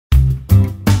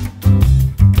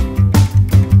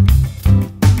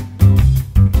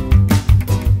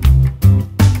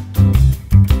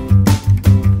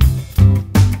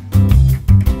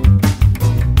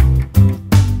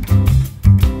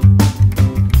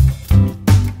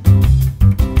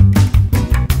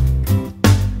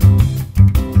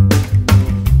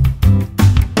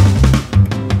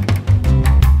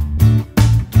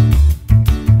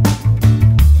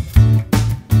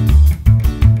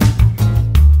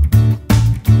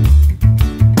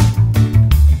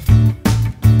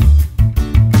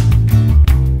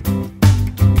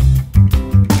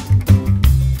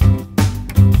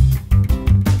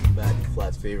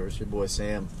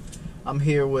Sam. I'm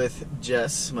here with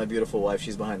Jess, my beautiful wife.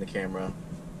 She's behind the camera.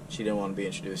 She didn't want to be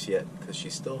introduced yet because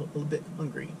she's still a little bit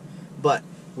hungry. But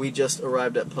we just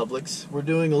arrived at Publix. We're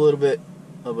doing a little bit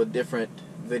of a different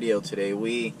video today.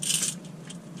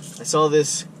 I saw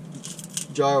this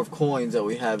jar of coins that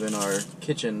we have in our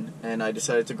kitchen, and I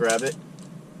decided to grab it,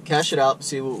 cash it out,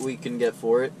 see what we can get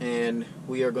for it, and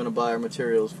we are going to buy our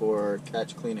materials for our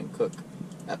catch, clean, and cook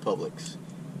at Publix.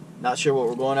 Not sure what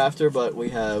we're going after, but we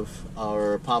have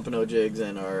our pompano jigs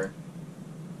and our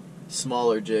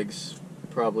smaller jigs,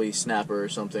 probably snapper or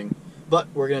something. But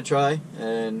we're going to try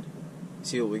and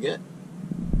see what we get.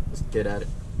 Let's get at it.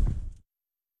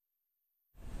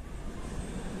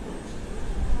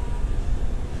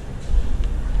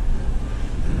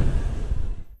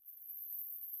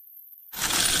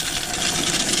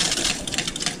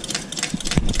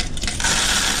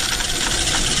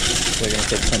 So we're going to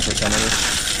take 10% of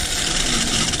this.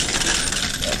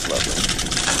 That's lovely.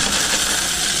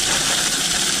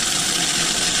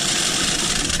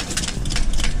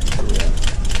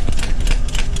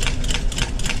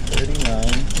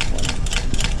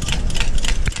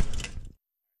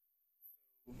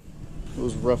 It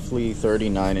was roughly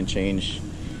 39 and change.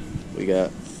 We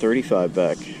got 35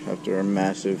 back after a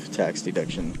massive tax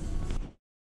deduction.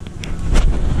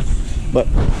 But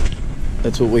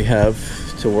that's what we have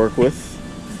to work with,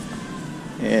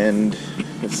 and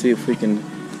let's see if we can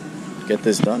get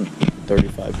this done.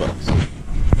 35 bucks.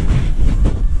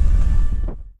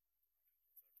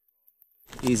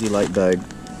 Easy light bag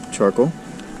charcoal.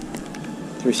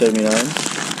 $3.79.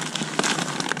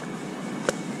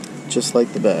 Just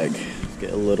like the bag.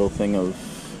 Get a little thing of,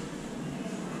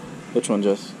 which one,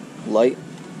 Jess? Light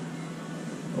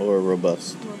or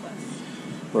robust?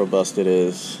 Robust it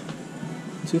is.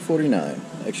 $2.49.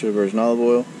 Extra virgin olive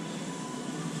oil.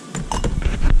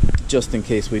 Just in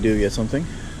case we do get something,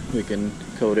 we can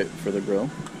coat it for the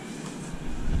grill.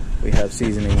 We have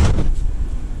seasoning.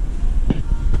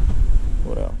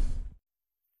 What else?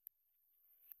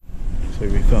 So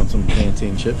we found some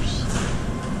plantain chips.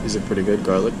 These are pretty good.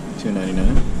 Garlic,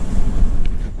 $2.99.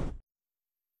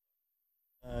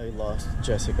 I lost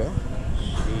Jessica.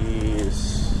 She's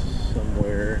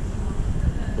somewhere.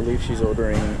 I believe she's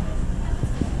ordering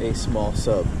a small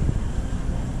sub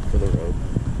for the road.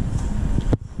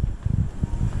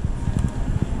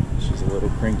 She's a little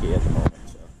cranky at the moment,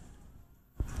 so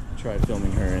I tried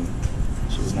filming her and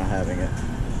she was not having it.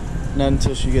 Not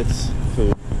until she gets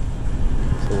food.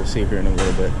 So we'll see her in a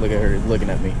little bit. Look at her looking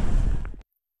at me.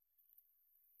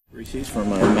 Reese's for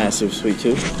my massive sweet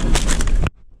tooth.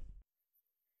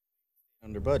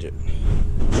 Under budget.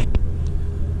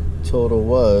 Total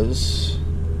was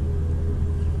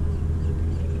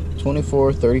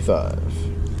 $24.35.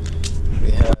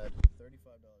 We had $35 to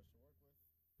work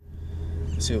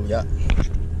with. Let's see what we got.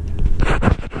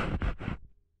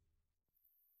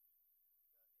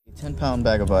 A 10-pound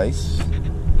bag of ice.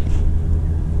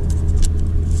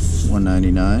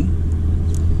 $1.99.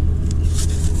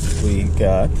 We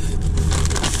got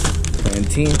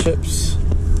plantain chips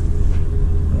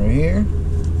right here.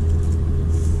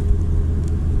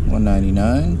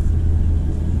 $1.99.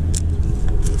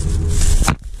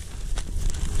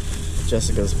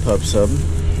 Jessica's pub sub.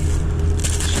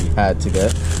 She had to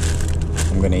get.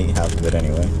 I'm gonna eat half of it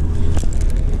anyway.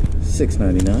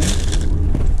 $6.99.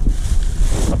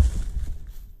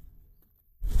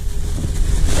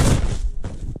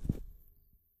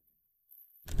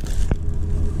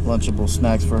 Lunchable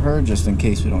snacks for her, just in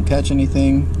case we don't catch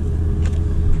anything.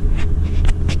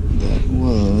 That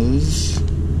was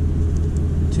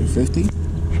 $2.50.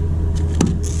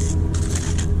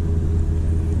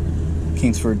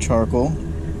 Kingsford charcoal,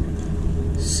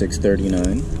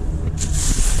 $6.39.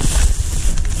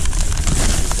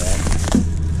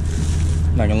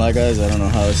 Not gonna lie, guys, I don't know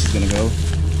how this is gonna go.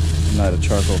 I'm not a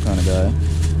charcoal kind of guy,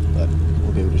 but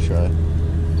we'll give it a try.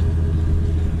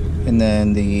 And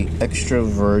then the extra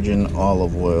virgin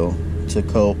olive oil to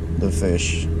coat the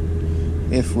fish,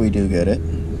 if we do get it.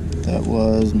 That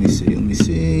was, let me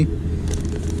see.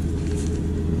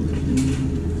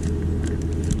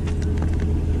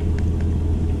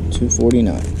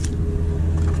 $2.49.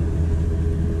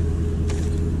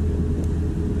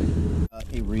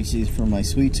 A Reese's for my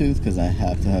sweet tooth because I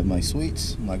have to have my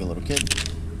sweets. I'm like a little kid.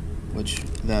 Which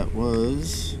that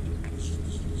was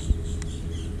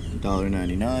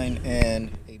 $1.99,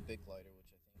 and a big lighter, which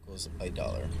I think was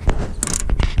 $1.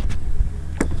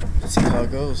 Let's see how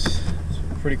it goes.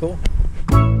 It's pretty cool.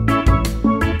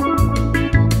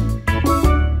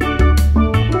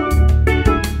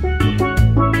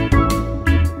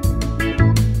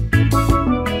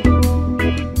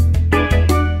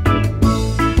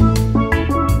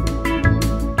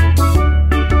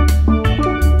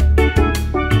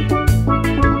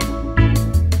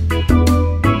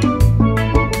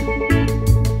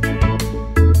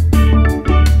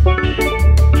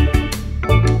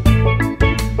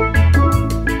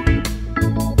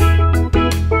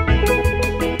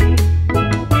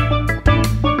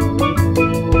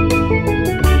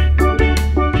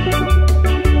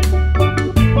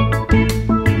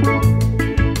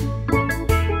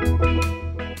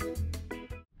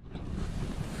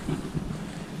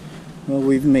 Well,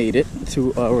 we've made it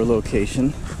to our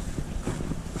location.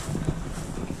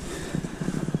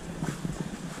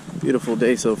 Beautiful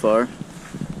day so far.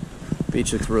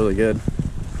 Beach looks really good.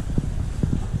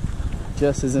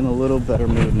 Jess is in a little better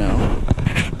mood now,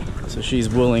 so she's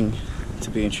willing to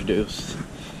be introduced.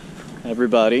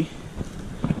 Everybody,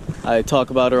 I talk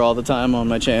about her all the time on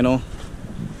my channel.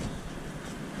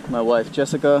 My wife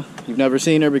Jessica. You've never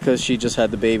seen her because she just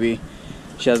had the baby.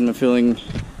 She hasn't been feeling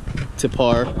to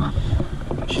par.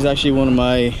 She's actually one of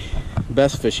my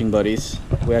best fishing buddies.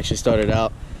 We actually started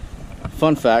out.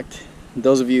 Fun fact,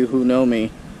 those of you who know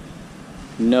me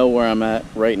know where I'm at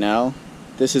right now.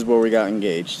 This is where we got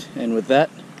engaged. And with that,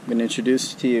 I'm going to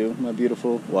introduce to you my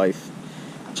beautiful wife,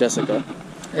 Jessica,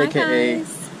 hi aka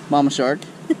guys. Mama Shark.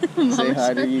 Mama Say hi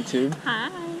Shark. to you too. Hi.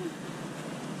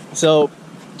 So,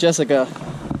 Jessica,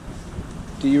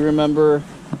 do you remember,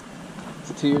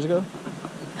 is it 2 years ago?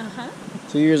 Uh-huh.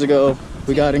 2 years ago,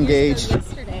 we got engaged.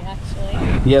 Yesterday,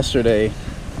 actually. Yesterday.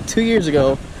 2 years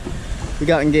ago, we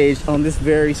got engaged on this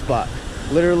very spot.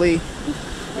 Literally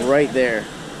right there.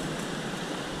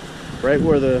 Right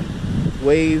where the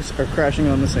waves are crashing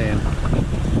on the sand.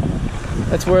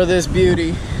 That's where this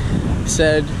beauty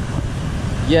said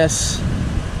yes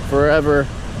forever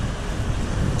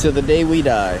to the day we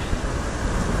die.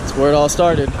 That's where it all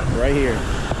started, right here.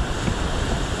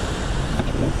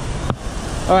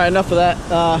 Alright, enough of that.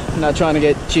 I'm not trying to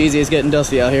get cheesy, it's getting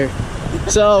dusty out here.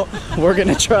 So, we're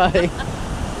gonna try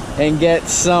and get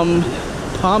some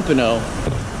pompano,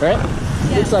 right?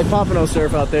 Yes. Looks like pompano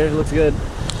surf out there, looks good.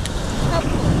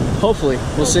 Hopefully,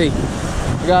 we'll see.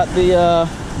 We got the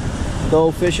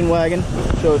old fishing wagon.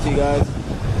 Show it to you guys.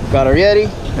 Got our Yeti,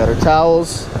 got our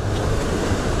towels,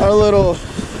 our little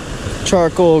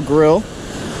charcoal grill,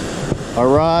 our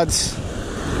rods,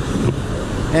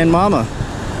 and Mama.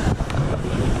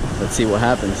 Let's see what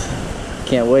happens.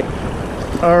 Can't wait.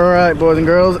 All right, boys and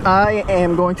girls, I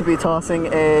am going to be tossing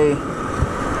a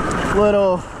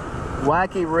little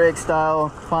wacky rig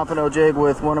style pompano jig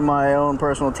with one of my own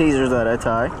personal teasers that I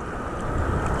tie.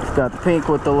 Got the pink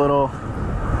with the little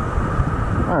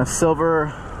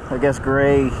silver, I guess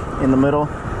gray in the middle,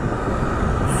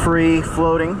 free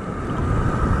floating.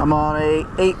 I'm on a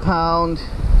 8-pound,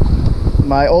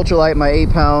 my ultralight, my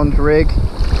 8-pound rig,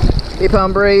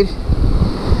 8-pound braid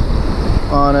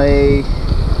on a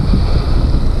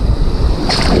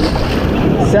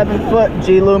 7-foot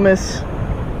G Loomis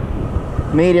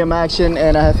medium action,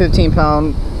 and I have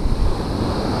 15-pound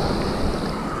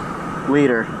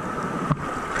leader.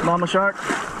 Mama Shark,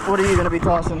 what are you going to be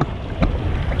tossing?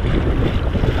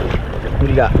 What do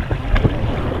you got?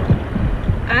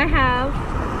 I have...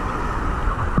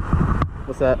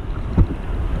 What's that?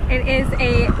 It is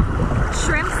a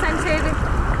shrimp-scented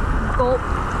gulp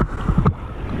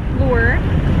lure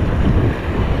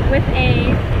with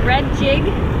a red jig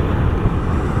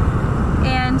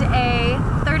and a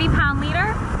 30-pound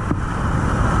leader.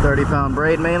 30-pound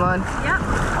braid mainline? Yep.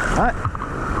 Alright.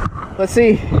 Let's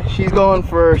see. She's going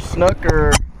for snook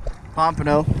or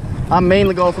pompano. I'm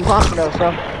mainly going for pompano,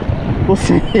 so we'll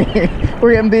see.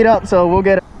 We're getting beat up, so we'll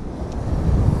get it.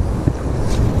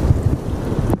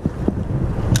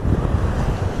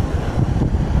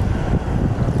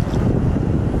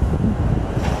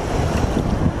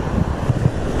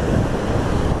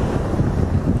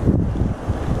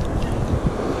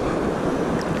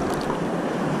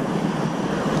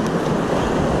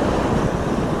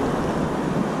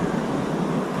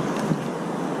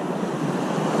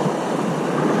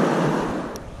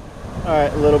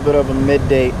 Alright, a little bit of a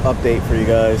midday update for you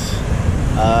guys.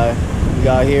 We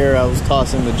got here, I was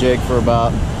tossing the jig for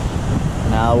about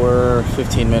an hour,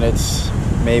 15 minutes,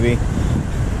 maybe.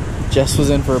 Jess was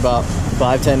in for about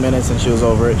 5-10 minutes and she was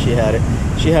over it. She had it.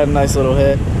 She had a nice little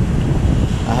hit.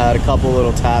 I had a couple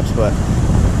little taps, but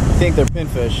I think they're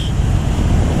pinfish.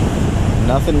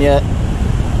 Nothing yet.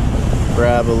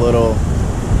 Grab a little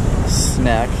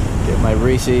snack, get my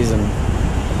Reese's and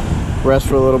rest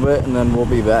for a little bit, and then we'll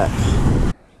be back.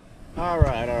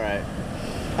 Alright.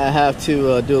 I have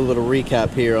to do a little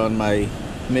recap here on my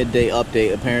midday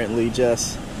update. Apparently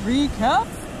Jess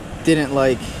didn't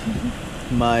like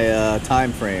my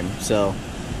time frame, so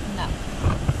No.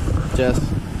 Jess,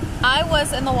 I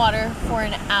was in the water for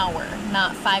an hour,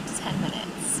 not 5 to 10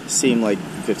 minutes. seemed like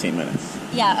 15 minutes.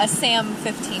 Yeah, a Sam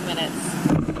 15 minutes.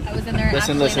 I was in there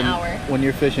Listen, an hour. when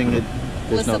you're fishing,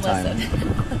 there's no time.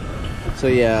 So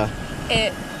yeah.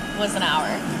 It was an hour.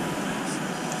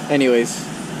 Anyways.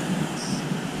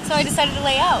 So I decided to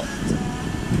lay out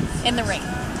in the rain.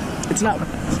 It's not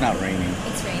raining.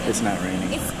 It's raining. It's not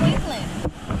raining. It's sprinkling.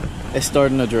 It's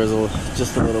starting to drizzle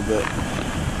just a little bit.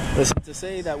 Listen, to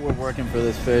say that we're working for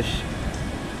this fish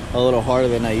a little harder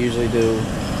than I usually do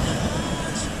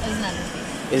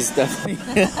is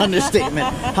definitely an understatement.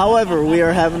 However, we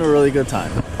are having a really good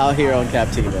time out here on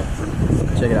Captiva.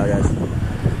 Check it out, guys.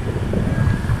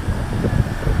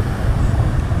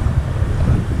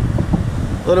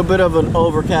 A little bit of an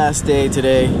overcast day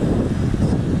today,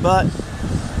 but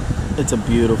it's a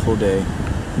beautiful day.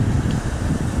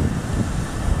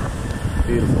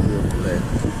 Beautiful, beautiful day.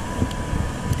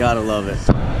 Gotta love it.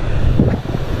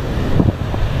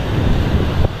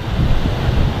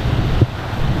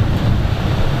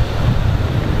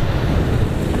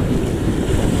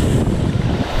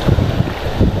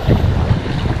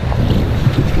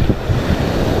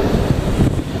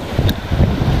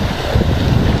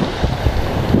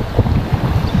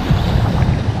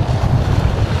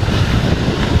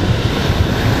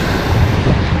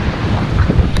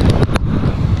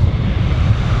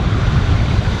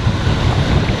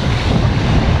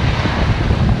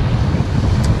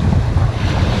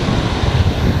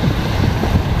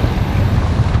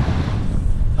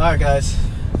 Alright guys,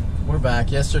 we're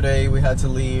back. Yesterday we had to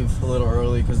leave a little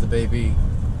early because the baby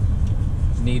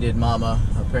needed mama,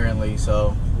 apparently.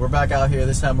 So we're back out here.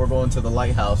 This time we're going to the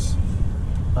lighthouse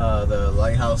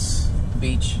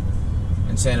beach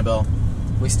in Sanibel.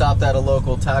 We stopped at a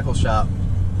local tackle shop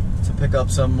to pick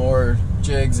up some more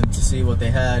jigs and to see what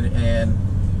they had, and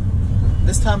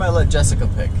this time I let Jessica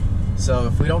pick. So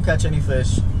if we don't catch any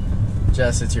fish,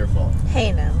 Jess, it's your fault.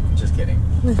 Hey, no. Just kidding.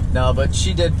 No, but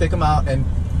she did pick them out and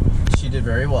she did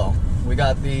very well. We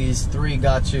got these 3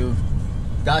 gotcha.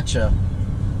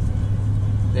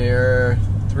 They're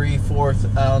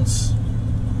 3/4 ounce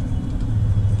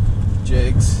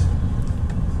jigs.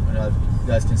 You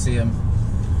guys can see them.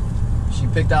 She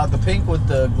picked out the pink with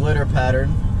the glitter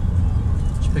pattern.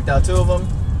 She picked out 2 of them,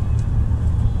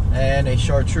 and a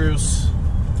chartreuse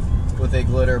with a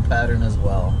glitter pattern as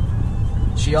well.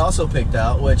 She also picked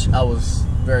out, which I was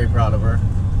very proud of her,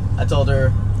 I told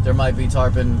her there might be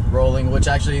tarpon rolling, which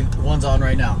actually one's on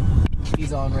right now.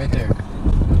 He's on right there.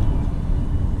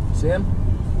 See him?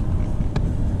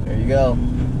 There you go.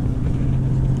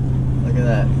 Look at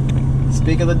that.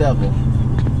 Speak of the devil.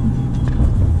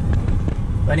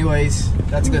 But anyways,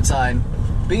 that's a good sign.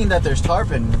 Being that there's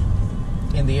tarpon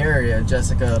in the area,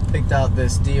 Jessica picked out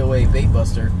this DOA bait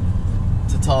buster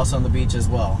to toss on the beach as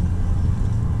well.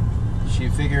 She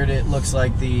figured it looks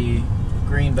like the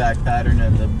greenback pattern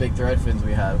and the big thread fins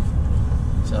we have.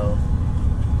 So,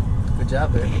 good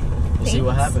job there. We'll see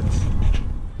what happens.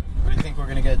 What do you think we're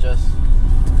gonna get, Jess?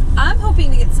 I'm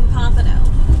hoping to get some pompano.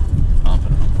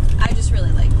 Pompano. I just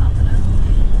really like pompano.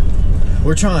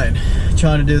 We're trying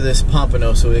to do this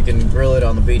pompano so we can grill it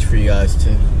on the beach for you guys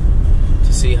to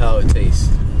see how it tastes.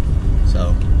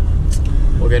 So,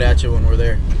 we'll get at you when we're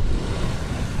there.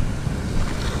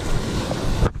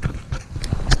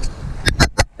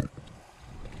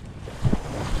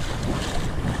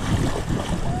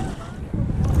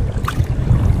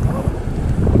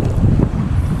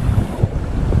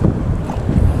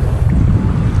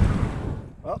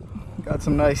 Got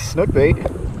some nice snook bait.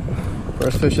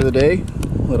 First fish of the day,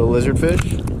 little lizard fish.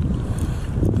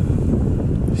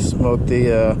 Smoked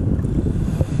the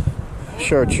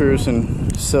chartreuse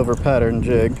and silver pattern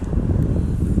jig.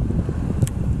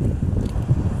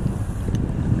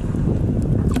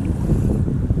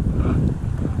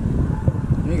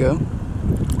 There you go.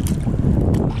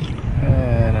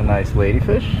 And a nice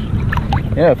ladyfish.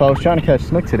 Yeah, if I was trying to catch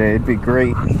snook today, it'd be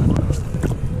great.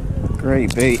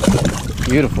 Great bait.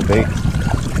 Beautiful bait.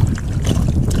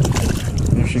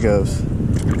 There she goes.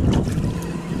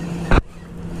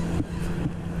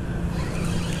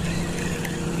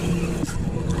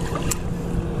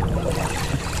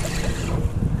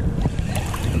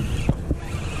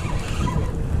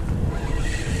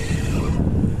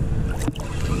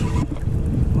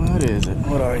 What is it?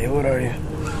 What are you? What are you?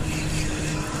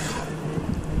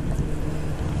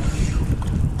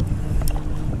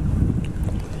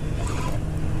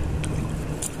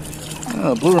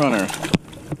 Oh, blue runner.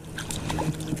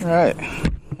 Alright,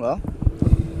 well,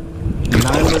 9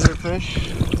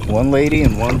 lizardfish, 1 lady,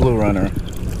 and 1 blue runner.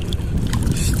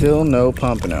 Still no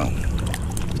pompano.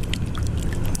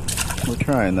 We're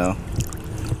trying though.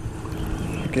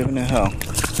 We're giving it hell.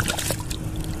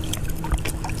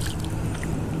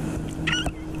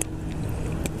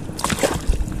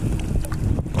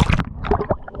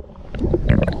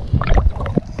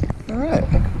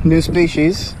 Alright, new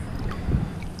species.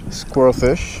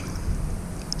 Squirrelfish,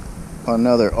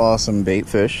 another awesome bait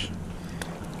fish.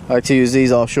 I like to use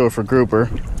these offshore for grouper.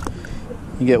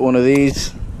 You get one of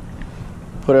these,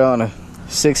 put it on a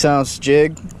 6-ounce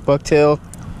jig, bucktail,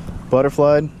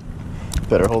 butterfly.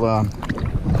 Better hold on.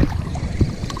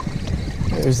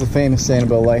 There's the famous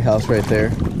Sanibel lighthouse right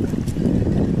there.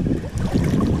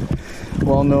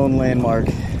 Well-known landmark.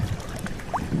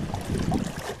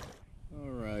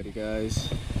 Alrighty guys,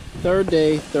 third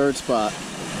day, third spot.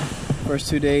 First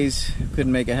 2 days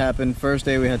couldn't make it happen. First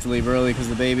day we had to leave early because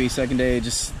of the baby. Second day it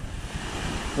just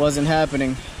wasn't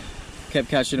happening. Kept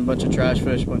catching a bunch of trash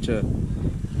fish, a bunch of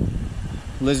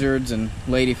lizards and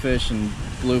ladyfish and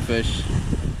bluefish.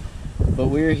 But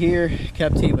we're here,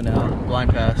 Captiva now,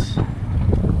 blind pass,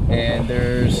 and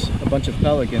there's a bunch of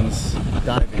pelicans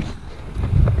diving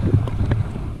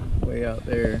way out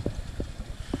there.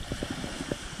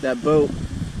 That boat,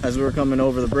 as we were coming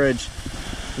over the bridge,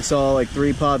 we saw like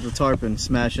 3 pods of tarpon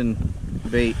smashing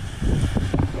bait.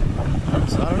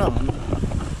 So I don't know,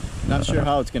 I'm not sure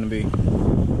how it's gonna be.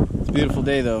 It's a beautiful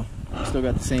day though. Still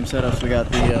got the same setups. We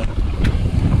got the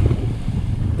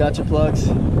gotcha plugs,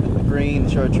 the green,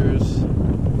 the chartreuse,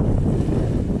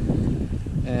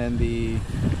 and the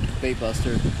bait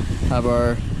buster. Have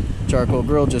our charcoal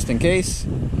grill just in case.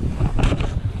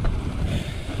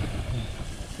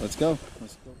 Let's go.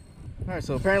 Alright,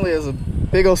 so apparently there's a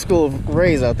big old school of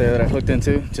rays out there that I hooked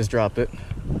into. Just dropped it.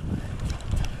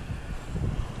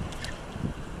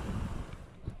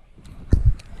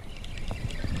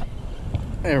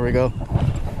 There we go.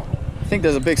 I think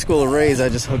there's a big school of rays I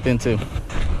just hooked into.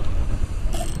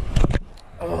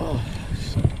 Oh,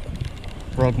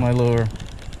 broke my lure.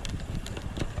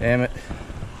 Damn it.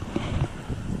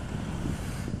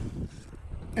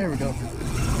 There we go.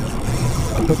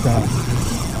 Hooked on.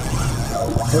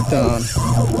 Hooked on.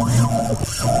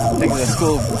 I think there's a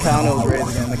school of cow-nose rays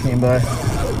again that came by.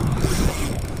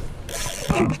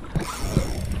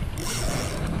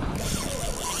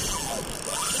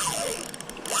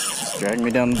 Just dragging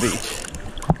me down the beach.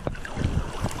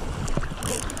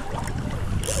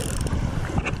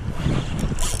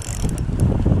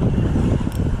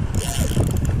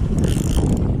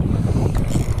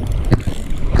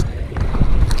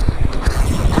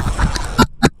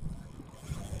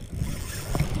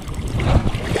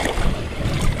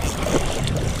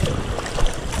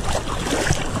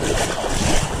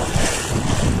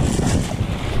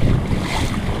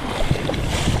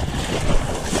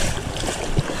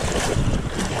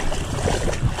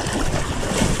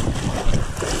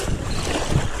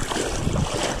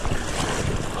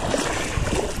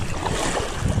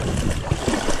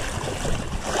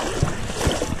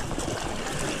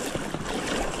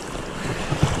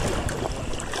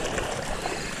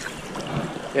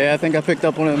 Yeah, I think I picked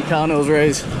up one of them cow-nose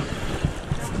rays. Yeah,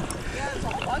 there's a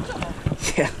whole bunch of them.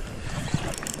 Yeah.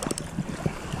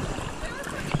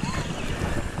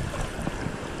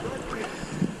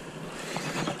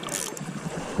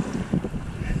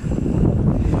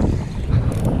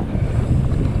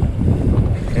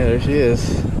 Yeah, there she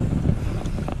is.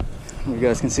 You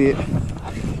guys can see it.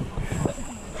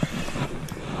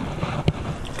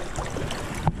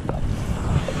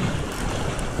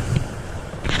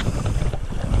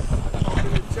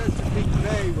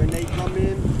 When they come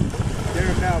in,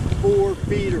 they're about 4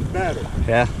 feet or better.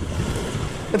 Yeah.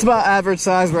 It's about average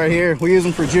size right here. We use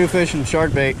them for jewfish and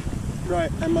shark bait.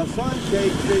 Right, and my son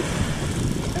takes it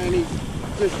and he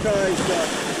just tries to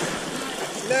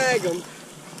snag them,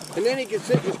 and then he can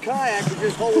sit in his kayak and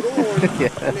just hold on, Yeah.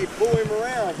 and they pull him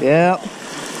around. Yeah.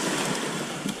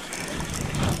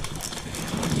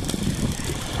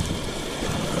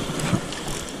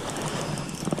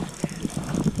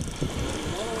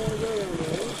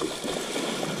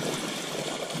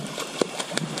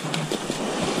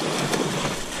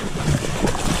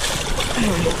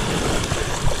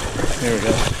 There we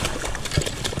go.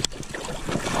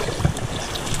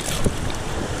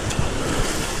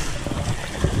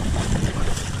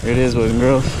 There it is, boys and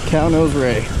girls. Cow-nose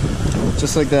ray.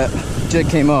 Just like that jig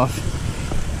came off.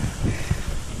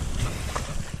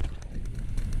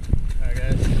 Alright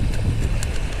guys.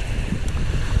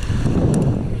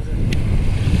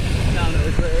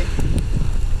 Cow-nose ray.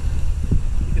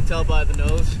 You can tell by the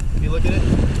nose. If you look at it,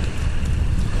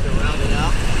 they're rounded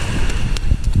out.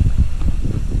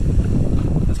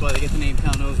 That's why they get the name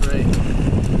cow-nose ray.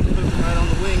 Right on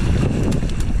the wing.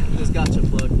 This gotcha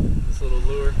plug. This little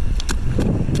lure.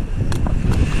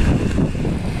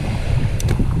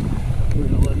 We're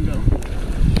gonna let him go.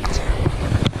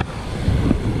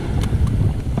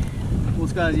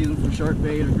 Most guys use them for shark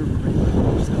bait or grouper bait.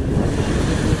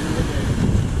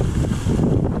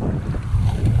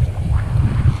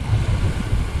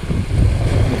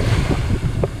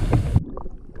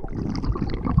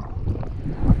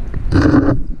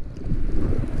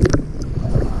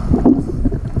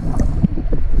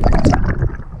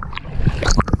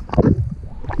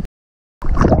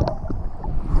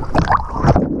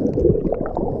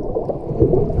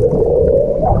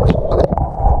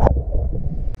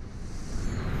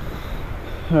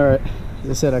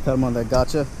 They said I caught him on that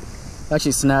gotcha. I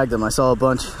actually snagged him. I saw a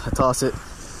bunch. I tossed it.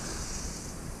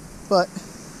 But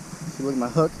if you look at my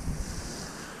hook,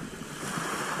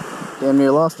 damn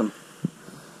near lost him.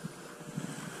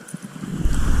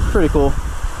 Pretty cool.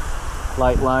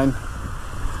 Light line.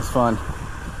 It's fun.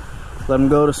 Let him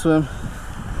go to swim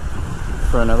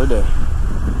for another day.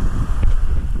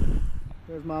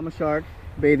 There's Mama Shark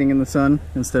bathing in the sun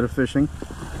instead of fishing.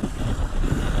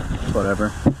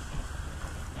 Whatever.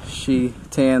 She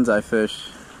tans, I fish.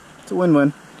 It's a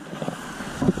win-win.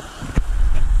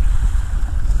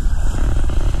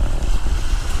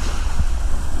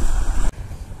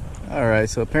 Alright,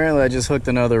 so apparently I just hooked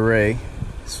another ray.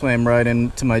 Swam right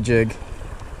into my jig.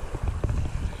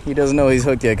 He doesn't know he's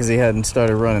hooked yet because he hadn't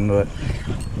started running, but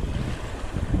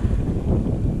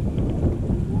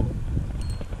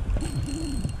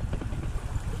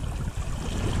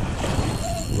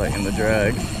lighten the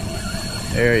drag.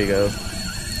 There you go.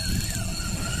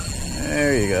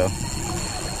 There you go.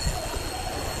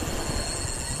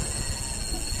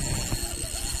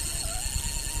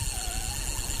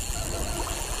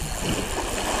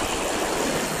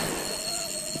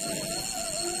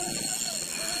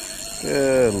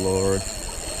 Good Lord.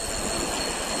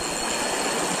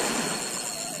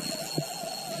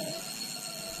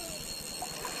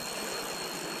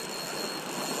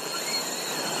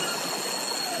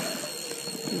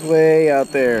 He's way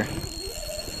out there.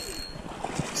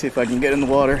 See if I can get in the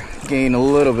water, gain a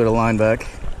little bit of line back.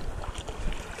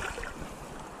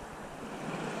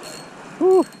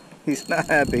 Whew, he's not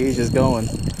happy, he's just going.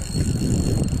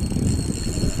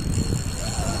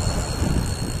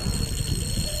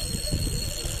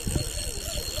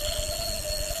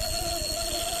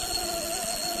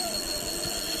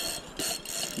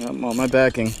 I'm on my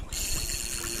backing.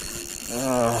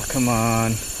 Oh, come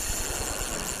on.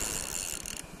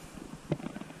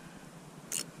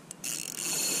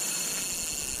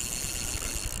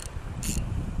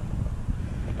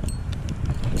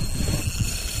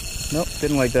 Nope,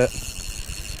 didn't like that.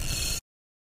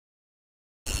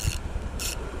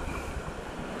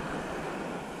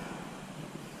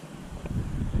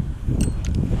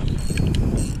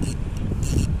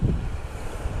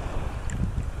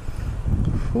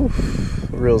 Whew,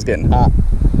 the reel's getting hot.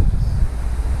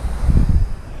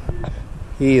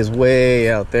 He is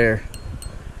way out there.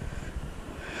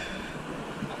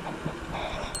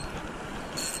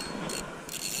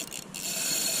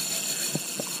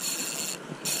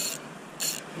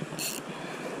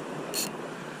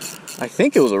 I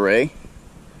think it was a ray.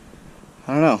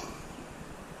 I don't know.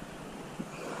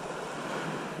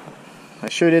 I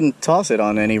sure didn't toss it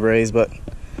on any rays, but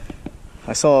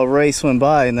I saw a ray swim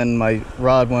by and then my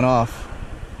rod went off.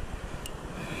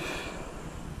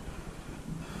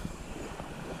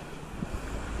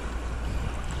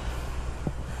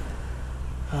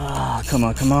 Ah, come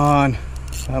on, come on.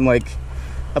 I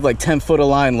have like 10 foot of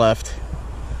line left.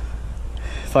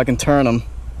 If I can turn them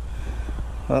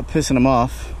without pissing them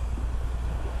off.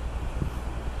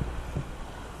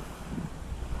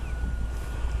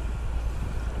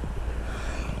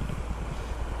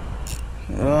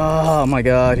 Oh my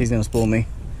God, he's gonna spool me.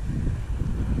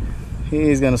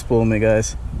 He's gonna spool me,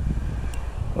 guys.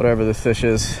 Whatever this fish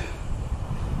is.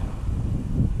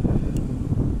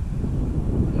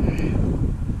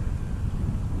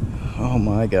 Oh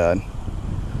my God.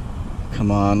 Come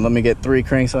on, let me get 3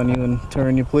 cranks on you and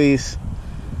turn you, please.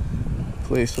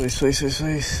 Please, please, please, please,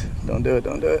 please. Don't do it,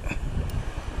 don't do it.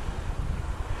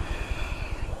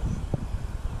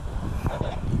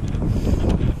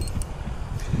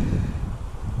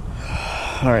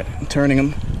 Alright, I'm turning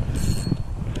him.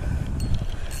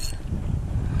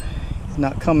 He's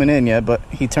not coming in yet, but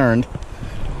he turned.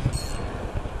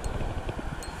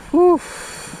 Whew.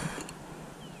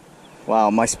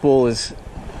 Wow, my spool is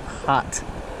hot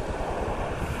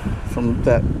from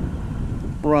that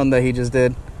run that he just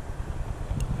did.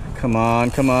 Come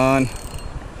on, come on.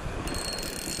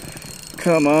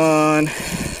 Come on.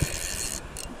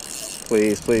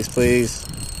 Please, please, please.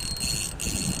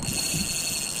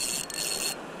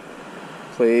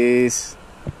 Please.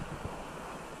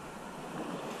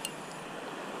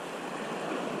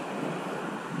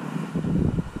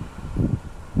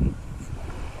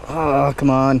 Oh,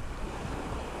 come on.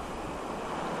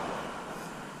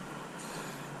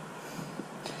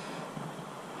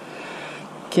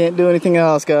 Can't do anything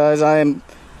else, guys. I am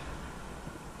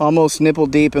almost nipple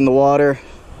deep in the water.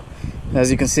 As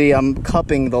you can see, I'm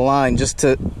cupping the line just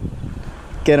to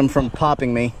get him from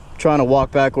popping me. I'm trying to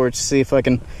walk backwards to see if I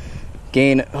can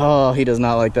gain it. Oh, he does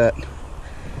not like that.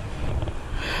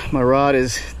 My rod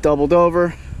is doubled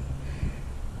over.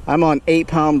 I'm on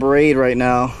 8-pound braid right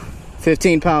now,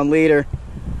 15-pound leader.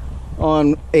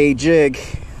 on a jig,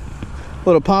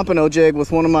 little pompano jig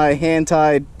with one of my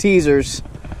hand-tied teasers,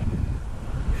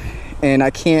 and I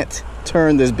can't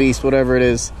turn this beast, whatever it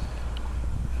is.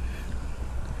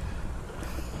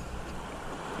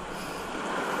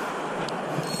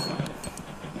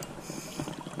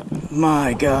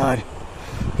 My God,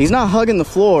 he's not hugging the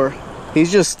floor,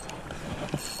 he's just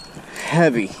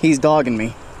heavy. He's dogging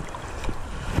me.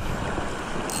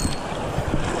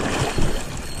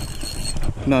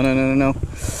 No, no, no, no, no.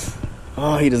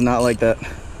 Oh, he does not like that.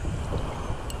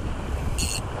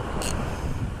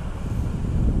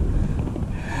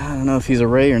 I don't know if he's a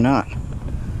ray or not.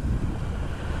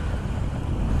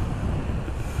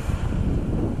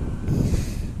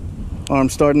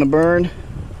 Arm's starting to burn.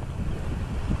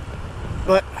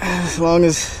 But as long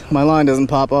as my line doesn't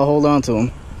pop, I'll hold on to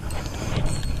him.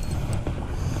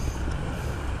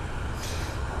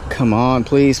 Come on,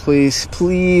 please, please,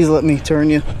 please let me turn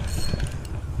you.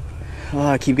 Oh,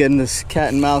 I keep getting this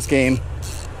cat and mouse game.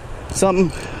 Something,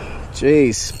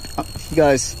 jeez. You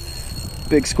guys,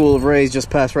 big school of rays just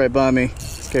passed right by me.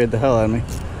 Scared the hell out of me.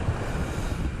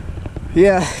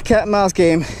 Yeah, cat and mouse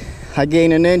game. I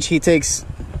gain an inch, he takes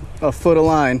a foot of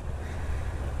line.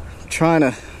 I'm trying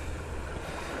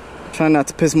not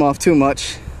to piss him off too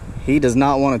much. He does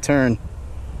not want to turn.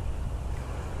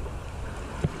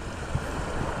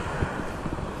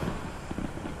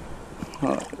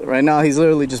 Right now he's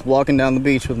literally just walking down the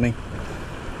beach with me.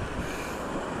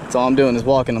 That's all I'm doing is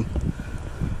walking him.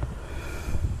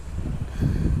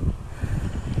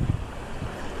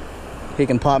 He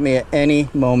can pop me at any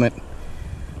moment.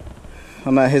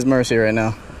 I'm at his mercy right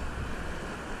now.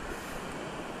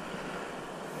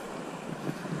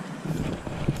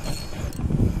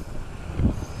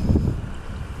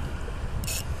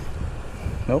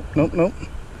 Nope, nope, nope.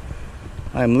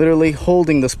 I'm literally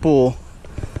holding the spool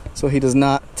so he does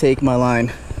not take my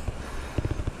line.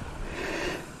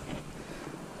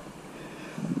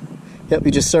 Yep, he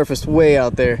just surfaced way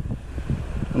out there.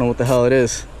 I don't know what the hell it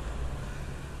is.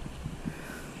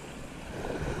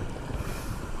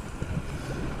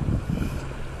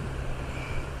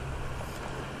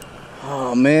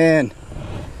 Oh man.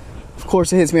 Of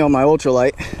course it hits me on my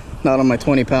ultralight, not on my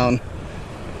 20-pound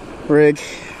rig.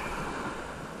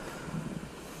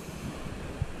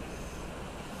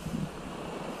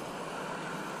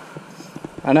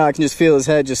 I know I can just feel his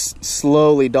head just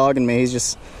slowly dogging me. He's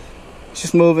just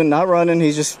moving, not running.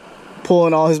 He's just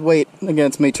pulling all his weight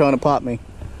against me, trying to pop me.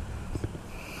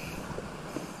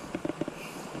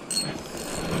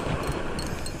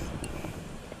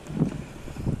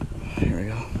 Here we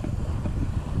go.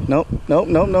 Nope, nope,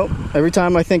 nope, nope. Every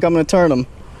time I think I'm gonna turn him,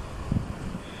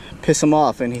 piss him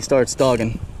off, and he starts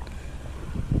dogging.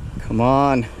 Come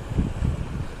on.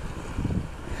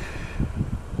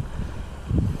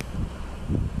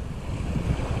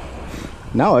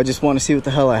 Now I just want to see what the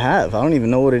hell I have. I don't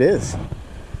even know what it is.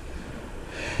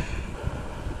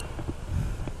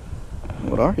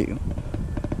 What are you?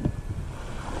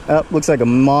 Oh, looks like a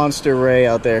monster ray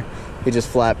out there. He just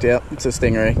flapped. Yep, it's a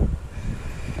Stingray.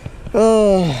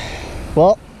 Oh,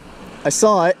 well, I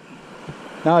saw it.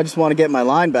 Now I just want to get my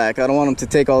line back. I don't want him to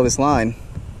take all this line.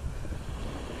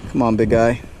 Come on, big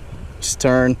guy. Just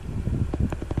turn.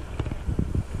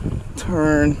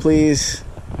 Turn, please.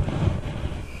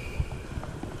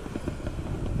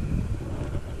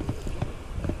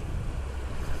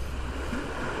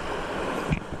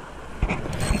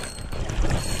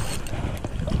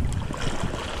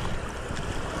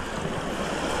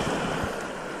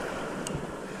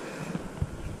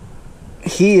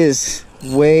 He is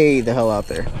way the hell out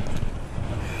there.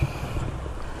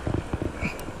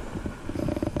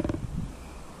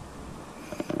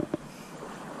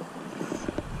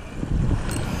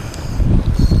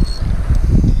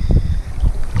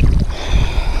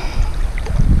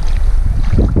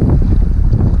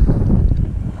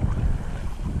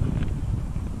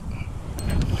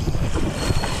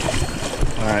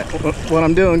 Alright, what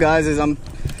I'm doing, guys, is I'm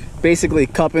basically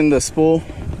cupping the spool,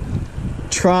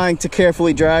 trying to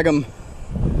carefully drag him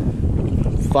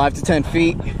 5 to 10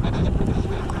 feet,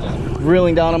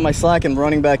 reeling down on my slack and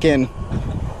running back in.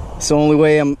 It's the only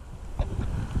way I'm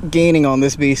gaining on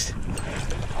this beast.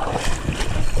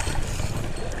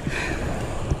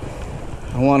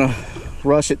 I don't want to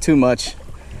rush it too much.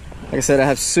 Like I said, I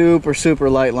have super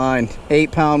light line.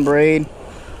 8-pound braid,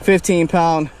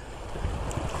 15-pound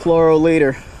fluoro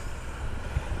leader.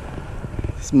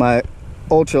 This is my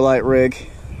ultralight rig.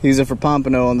 Use it for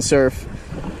pompano on the surf.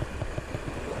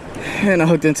 And I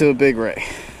hooked into a big ray.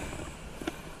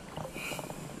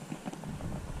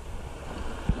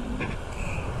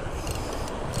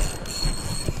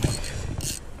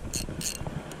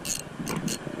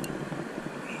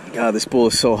 God, this spool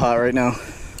is so hot right now.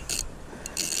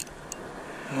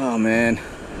 Oh man.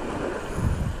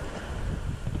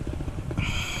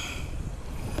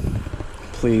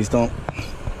 Please don't.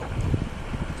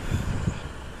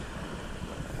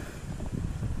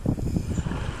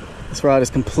 This rod is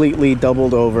completely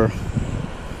doubled over.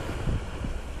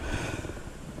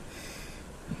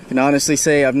 I can honestly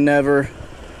say I've never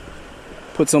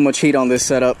put so much heat on this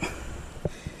setup.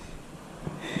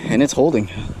 And it's holding.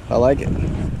 I like it.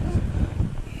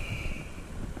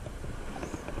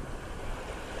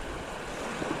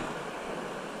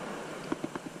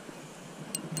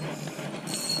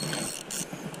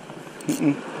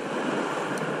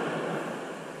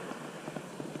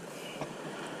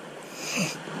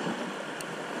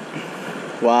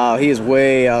 Wow, he is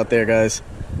way out there, guys.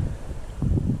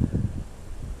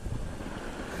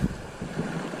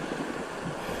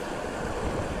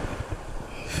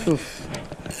 Oof.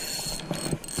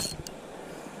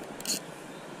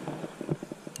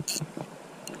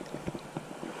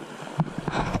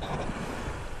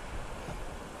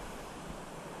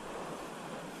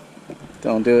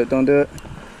 Don't do it, don't do it.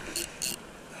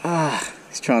 Ah,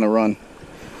 he's trying to run.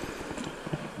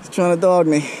 He's trying to dog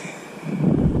me.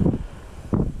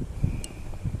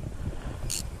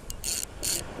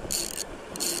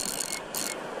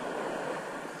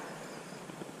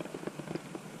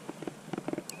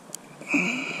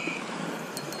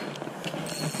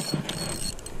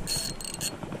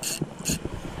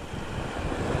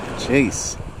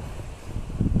 Jeez.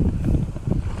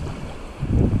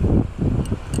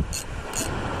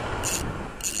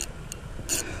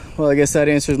 Well, I guess that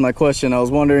answers my question. I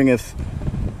was wondering if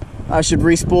I should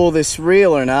re-spool this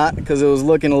reel or not, because it was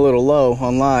looking a little low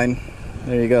online.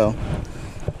 There you go.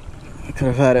 I could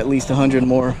have had at least 100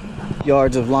 more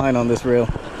yards of line on this reel.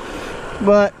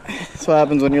 But that's what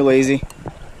happens when you're lazy.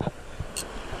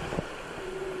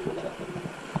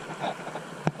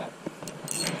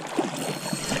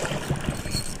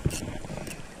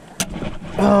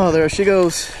 Oh, there she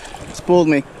goes. Spooled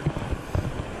me.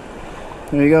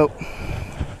 There you go.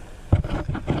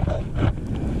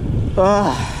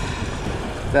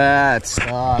 Ah, that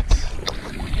sucks.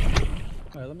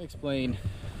 Alright, let me explain to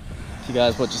you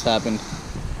guys what just happened.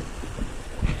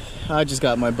 I just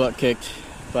got my butt kicked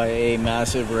by a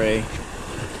massive ray.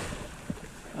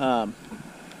 I'm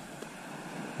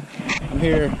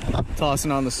here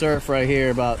tossing on the surf right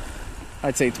here, about,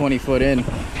 I'd say 20 foot in,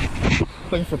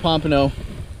 looking for pompano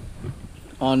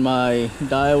on my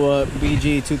Daiwa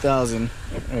BG 2000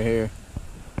 right here.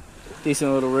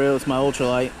 Decent little reel. It's my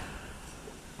ultralight.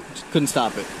 Just couldn't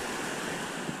stop it.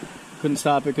 Couldn't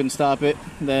stop it.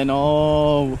 Then,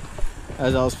 oh,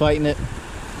 as I was fighting it,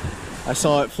 I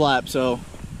saw it flap, so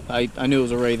I knew it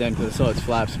was a ray then because I saw its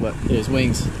flaps, but there's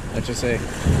wings, I should say.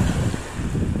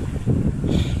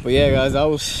 But yeah, guys, I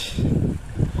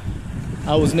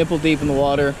was nipple deep in the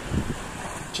water,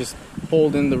 just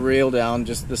holding the reel down,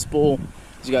 just the spool.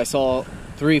 As you guys saw,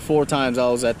 3-4 times I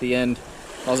was at the end.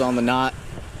 I was on the knot,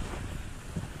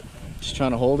 just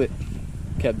trying to hold it.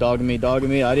 Kept dogging me.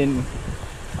 I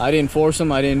didn't force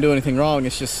him. I didn't do anything wrong.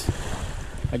 It's just,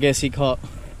 I guess he caught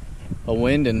a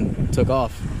wind and took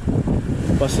off,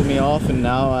 busted me off, and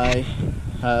now I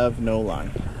have no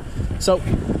line. So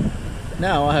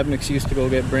now I have an excuse to go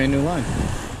get brand new line.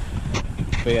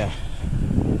 But yeah,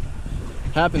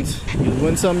 happens. You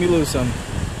win some, you lose some.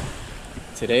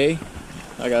 Today,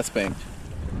 I got spanked.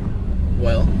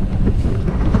 Well,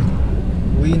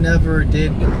 we never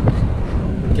did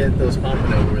get those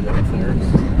pompano we were looking for,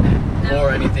 no, or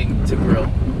anything to grill.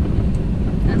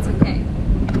 That's okay.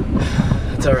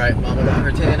 It's all right. Mama got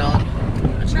her tan on.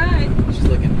 I tried. She's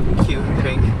looking cute,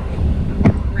 pink,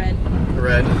 red.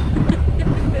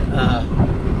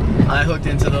 I hooked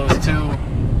into those two.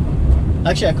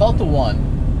 Actually, I caught the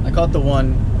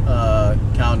one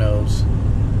cow nose,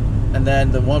 and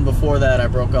then the one before that I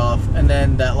broke off, and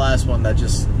then that last one that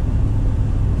just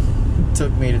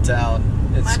took me to town.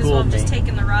 It might as well have just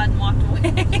taken the rod and walked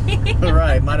away.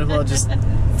 Right, might as well just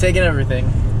taken everything.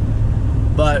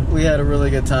 But we had a really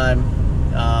good time.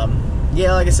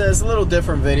 Yeah, like I said, it's a little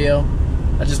different video.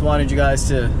 I just wanted you guys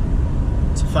to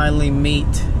finally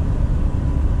meet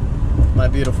my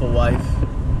beautiful wife,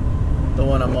 the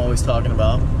one I'm always talking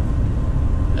about,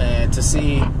 and to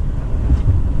see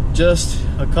just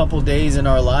a couple days in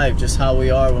our life, just how we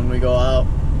are when we go out,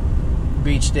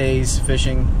 beach days,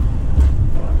 fishing,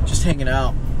 just hanging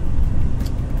out.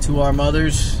 To our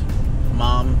mothers,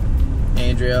 Mom,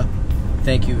 Andrea,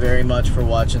 thank you very much for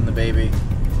watching the baby.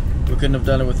 We couldn't have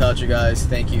done it without you guys.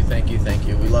 Thank you, thank you, thank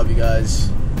you. We love you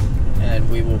guys, and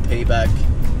we will pay back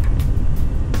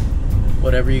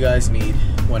whatever you guys need,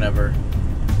 whenever.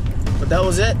 But that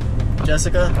was it.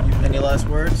 Jessica, any last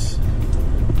words?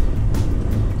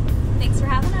 Thanks for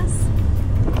having us.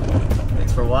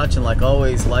 Thanks for watching. Like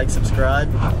always, like, subscribe,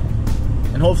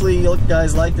 and hopefully you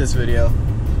guys like this video.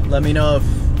 Let me know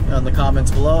in the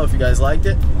comments below if you guys liked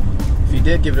it. If you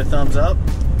did, give it a thumbs up.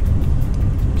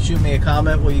 Shoot me a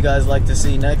comment what you guys like to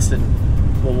see next,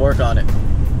 and we'll work on it.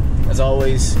 As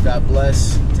always, God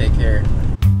bless. Take care.